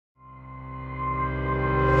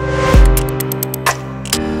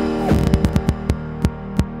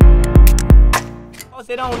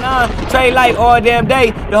Shit on 9, trade like all damn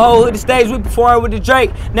day. The whole hood, the stage, we performed with the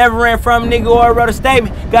Drake. Never ran from a nigga or wrote a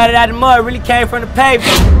statement. Got it out of the mud, really came from the pavement.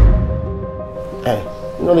 Hey,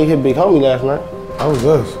 you know they hit Big Homie last night? How was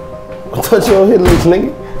us? I thought you don't hit Licks,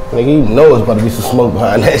 nigga. Nigga, you know it's about to be some smoke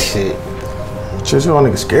behind that shit. Shit, you all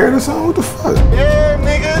niggas scared or something? What the fuck? Yeah,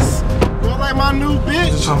 niggas. You don't like my new bitch?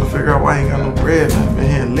 Just trying to figure out why I ain't got no bread, man. Been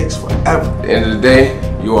hitting Licks forever. At the end of the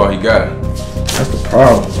day, you all he got. That's the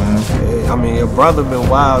problem, man. I mean, your brother been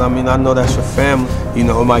wild. I mean, I know that's your family. You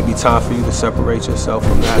know, it might be time for you to separate yourself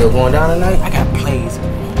from that. Still going down tonight? I got plays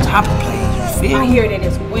on top of plays, you feel me? I hear that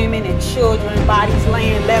it's women and children, bodies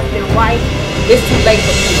laying left and right. It's too late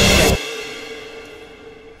for people.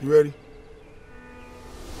 You ready?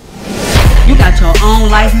 You got your own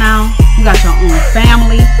life now. You got your own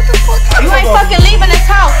family. You ain't fucking leaving this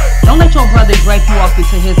house. Don't let your brother break you off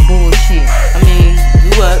into his bullshit. I mean,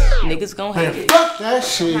 you up. Niggas gon' hate it. Fuck that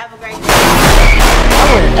shit. Have a great day. I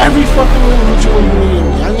went every fucking room with you when you needed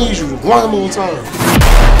me. I need you one more time.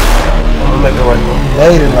 Don't make it like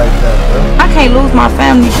related like that, bro. I can't lose my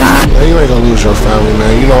family, Sean. Man, you ain't gonna lose your family,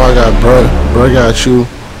 man. You know I got bruh got you.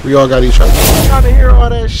 We all got each other. I'm trying to hear all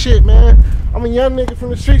that shit, man. I'm a young nigga from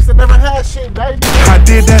the streets that never had shit, baby. I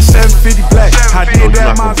did that 750 black. I did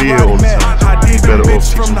that Maserati mad. I did them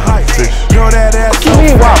bitches from the height. Yo, that ass. What you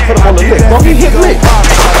mean why I put him on the list? Don't get hit lit.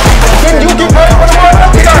 Then you get paid for the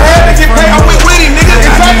money. We got had to get paid. I'm with him, nigga.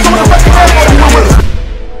 Exactly what the fuck you paid for.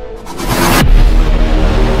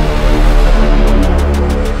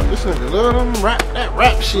 This nigga love them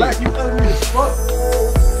rap shit. Black, you ugly as fuck.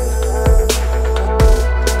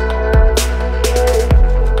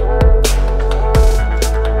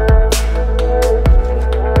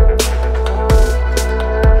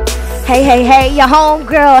 Hey, your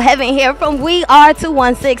homegirl Heaven here from We Are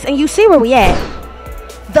 216, and you see where we at.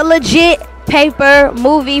 The Legit Paper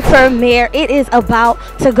movie premiere. It is about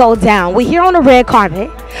to go down. We're here on the red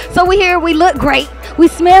carpet. So we're here, we look great, we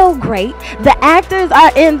smell great. The actors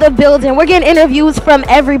are in the building. We're getting interviews from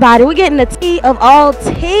everybody. We're getting the tea of all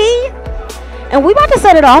tea. And we about to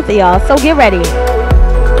set it off for y'all, so get ready.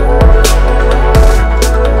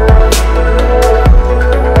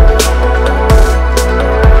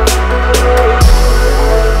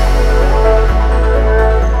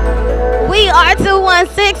 We are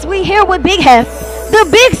 216. We here with Big Hef, the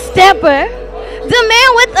big stepper, the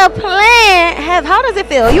man with a plan. Hef, how does it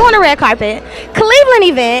feel? You on the red carpet, Cleveland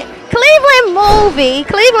event, Cleveland movie,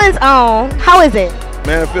 Cleveland's own. How is it?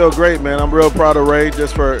 Man, it feels great, man. I'm real proud of Ray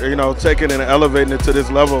just for, you know, taking and elevating it to this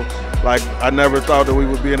level. Like, I never thought that we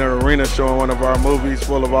would be in an arena showing one of our movies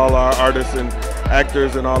full of all our artists and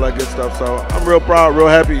actors and all that good stuff. So I'm real proud, real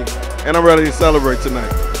happy, and I'm ready to celebrate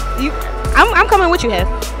tonight. I'm coming with you, Hef.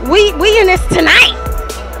 We in this tonight.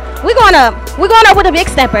 We're going up with a big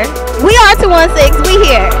stepper. We are 216. We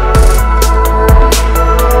here.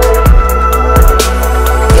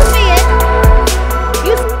 You see it?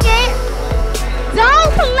 You see it?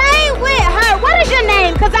 Don't play with her. What is your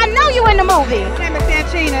name? Cause I know you in the movie. My name is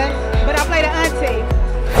Sanchina, but I play the auntie.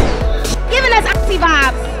 Giving us auntie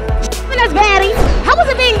vibes. Giving us baddie. How was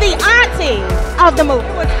it being the auntie of the movie?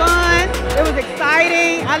 It was fun. It was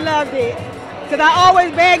exciting. I loved it. Cause I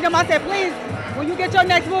always begged him. I said, please, when you get your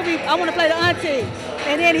next movie, I want to play the auntie.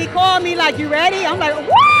 And then he called me like, you ready? I'm like,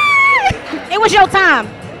 what? It was your time.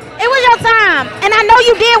 It was your time. And I know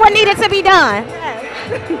you did what needed to be done. Yes.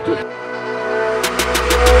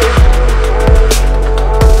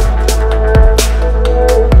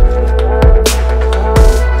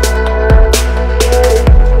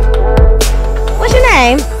 What's your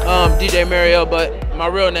name? DJ Mario, but my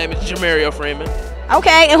real name is Jamario Freeman.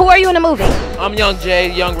 Okay, and who are you in the movie? I'm Young Jay,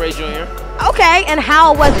 Young Ray Jr. Okay, and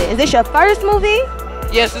how was it? Is this your first movie?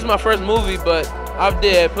 Yes, this is my first movie, but I've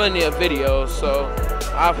did plenty of videos, so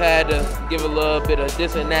I've had to give a little bit of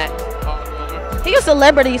this and that all over. He a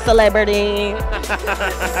celebrity.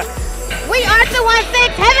 We are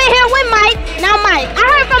 216, Heaven here with Mike. Now Mike, I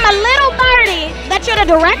heard from a little birdie that you're the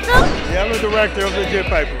director? Yeah, I'm the director of Legit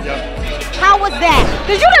Paper, yeah. How was that?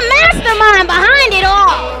 Because you're the mastermind behind it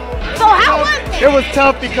all. So how was it? It was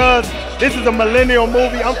tough because this is a millennial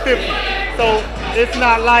movie. I'm 50, so it's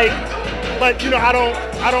not like, but you know, I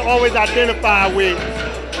don't always identify with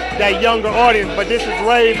that younger audience, but this is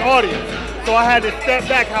Ray's audience. So I had to step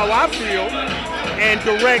back how I feel and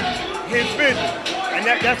direct his vision, and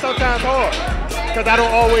that's sometimes hard because I don't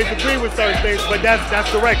always agree with certain things, but that's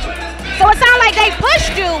direction. So it sounds like they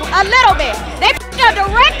pushed you a little bit. They pushed your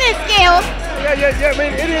directing skills. Yeah. I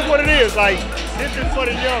mean, it is what it is. Like, this is for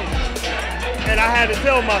the young. And I had to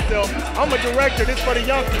tell myself, I'm a director, this for the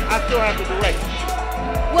youngsters, I still have to direct.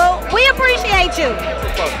 Well, we appreciate you. No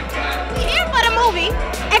problem. We're here for for the movie.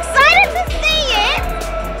 Excited to see it.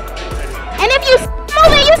 And if you see the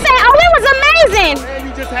movie, you say, oh, it was amazing. Man,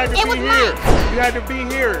 you just had to be here. You had to be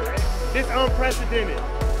here. This unprecedented.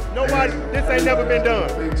 Nobody, this ain't never been done.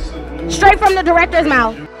 Straight from the director's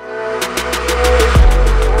mouth.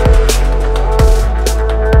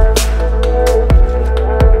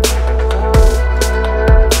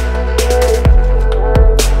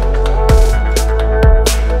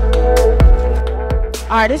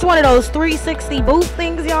 All right, this is one of those 360 booth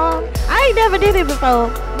things, y'all. I ain't never did it before,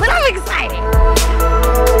 but I'm excited.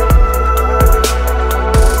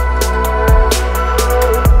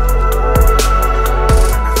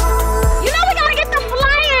 You know we gotta get the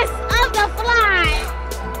flyers of the fly.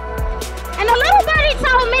 And a little birdie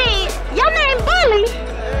told me, your name Bully.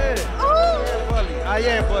 Yeah. Ooh. Yeah, Bully. I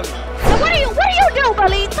am Bully. So what do you do,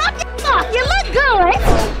 Bully? Talk your talk. You look good.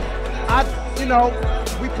 You know,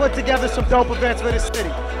 we put together some dope events for the city. You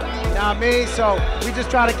know what I mean? So we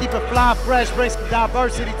just try to keep it fly, fresh, bring some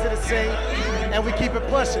diversity to the scene, and we keep it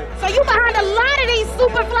pushing. So you behind a lot of these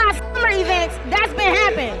super fly summer events that's been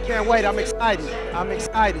happening. Can't wait. I'm excited. I'm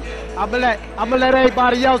excited. I'm gonna let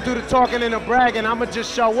everybody else do the talking and the bragging. I'm gonna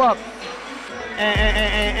just show up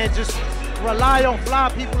and just rely on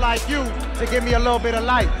fly people like you to give me a little bit of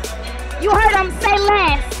light. You heard them say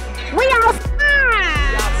less. We outside.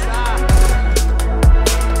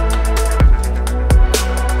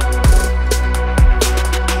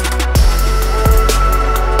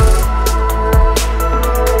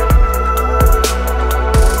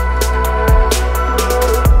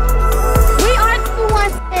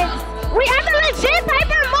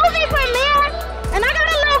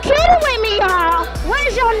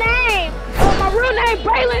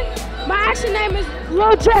 Your name is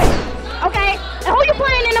Lil J. Okay, and who you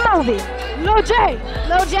playing in the movie? Lil J.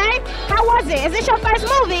 Lil J? How was it? Is this your first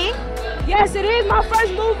movie? Yes, it is my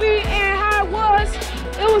first movie, and how it was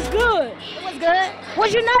good. It was good?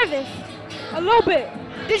 Was you nervous? A little bit.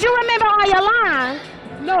 Did you remember all your lines?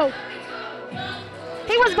 No.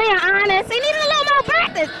 He was being honest. He needed a little more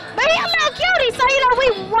practice, but he a little cutie, so you know we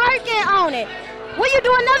working on it. Will you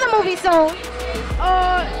do another movie soon?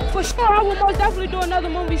 For sure, I will most definitely do another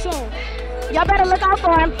movie soon. Y'all better look out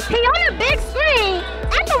for him. He on the big screen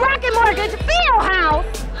at the Rocket Mortgage Field House.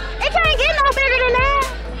 It can't get no bigger than that,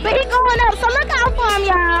 but he going up, so look out for him,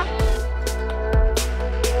 y'all.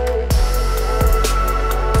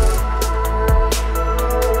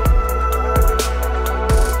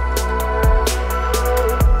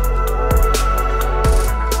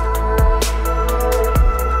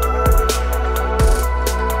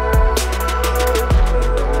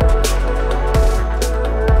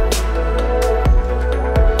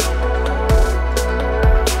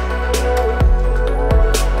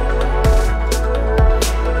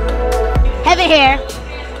 Here.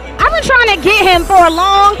 I've been trying to get him for a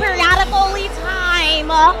long periodically time.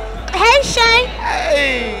 Hey, Shay.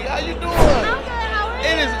 Hey, how you doing? I'm good. How are you?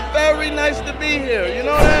 It is very nice to be here. You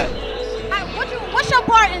know that? What's your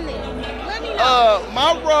part in this? Let me know.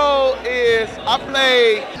 My role is I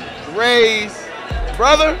play Ray's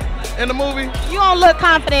brother in the movie. You don't look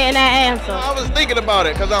confident in that answer. I was thinking about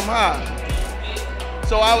it because I'm high.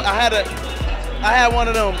 So I had one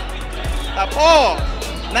of them. I paused.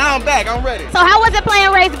 Now I'm back, I'm ready. So how was it playing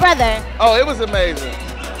Ray's brother? Oh, it was amazing.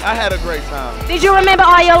 I had a great time. Did you remember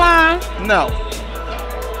all your lines? No.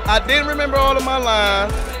 I didn't remember all of my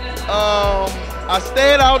lines. I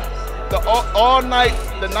stayed out all night,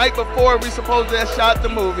 the night before we supposed to have shot the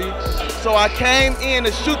movie. So I came in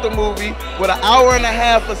to shoot the movie with an hour and a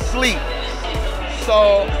half of sleep.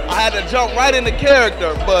 So I had to jump right into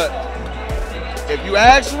character, but if you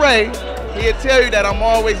ask Ray, he'll tell you that I'm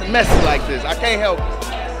always messy like this. I can't help it.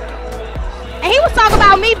 And he was talking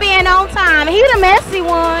about me being on time. He the messy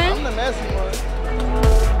one. I'm the messy one.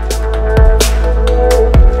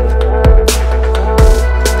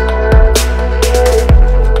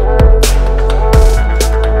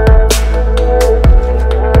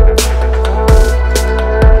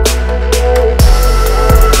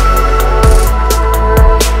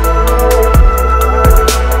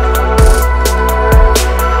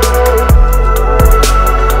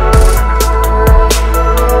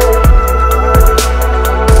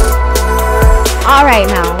 All right,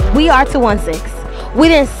 now, we are 216. We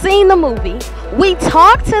didn't seen the movie. We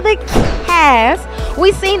talked to the cast.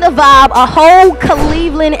 We seen the vibe, a whole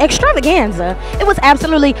Cleveland extravaganza. It was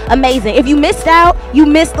absolutely amazing. If you missed out, you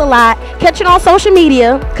missed a lot. Catch it on social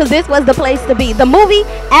media, because this was the place to be. The movie,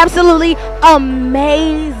 absolutely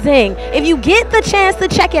amazing. If you get the chance to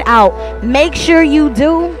check it out, make sure you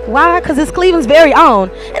do. Why? Because it's Cleveland's very own.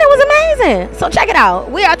 And it was amazing. So check it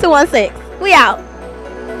out. We are 216. We out.